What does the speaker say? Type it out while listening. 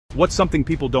What's something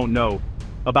people don't know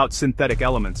about synthetic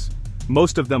elements?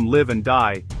 Most of them live and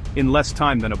die in less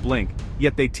time than a blink,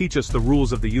 yet they teach us the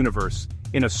rules of the universe.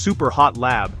 In a super hot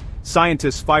lab,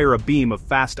 scientists fire a beam of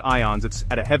fast ions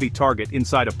at a heavy target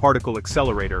inside a particle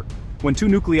accelerator. When two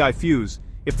nuclei fuse,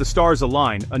 if the stars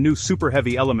align, a new super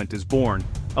heavy element is born,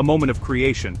 a moment of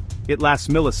creation. It lasts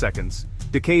milliseconds,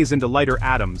 decays into lighter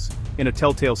atoms in a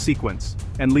telltale sequence,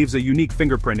 and leaves a unique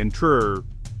fingerprint in Trrr.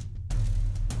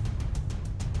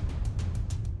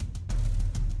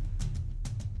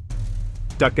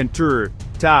 Duck and Trrr,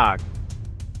 tag.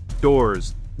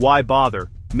 Doors, why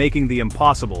bother? Making the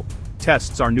impossible.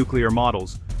 Tests our nuclear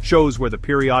models, shows where the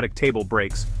periodic table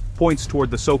breaks, points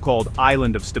toward the so-called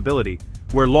island of stability,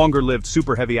 where longer-lived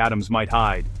super-heavy atoms might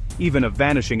hide. Even a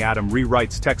vanishing atom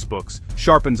rewrites textbooks,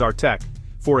 sharpens our tech,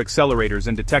 for accelerators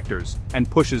and detectors,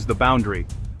 and pushes the boundary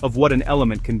of what an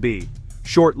element can be.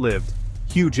 Short-lived,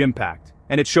 huge impact,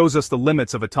 and it shows us the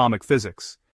limits of atomic physics.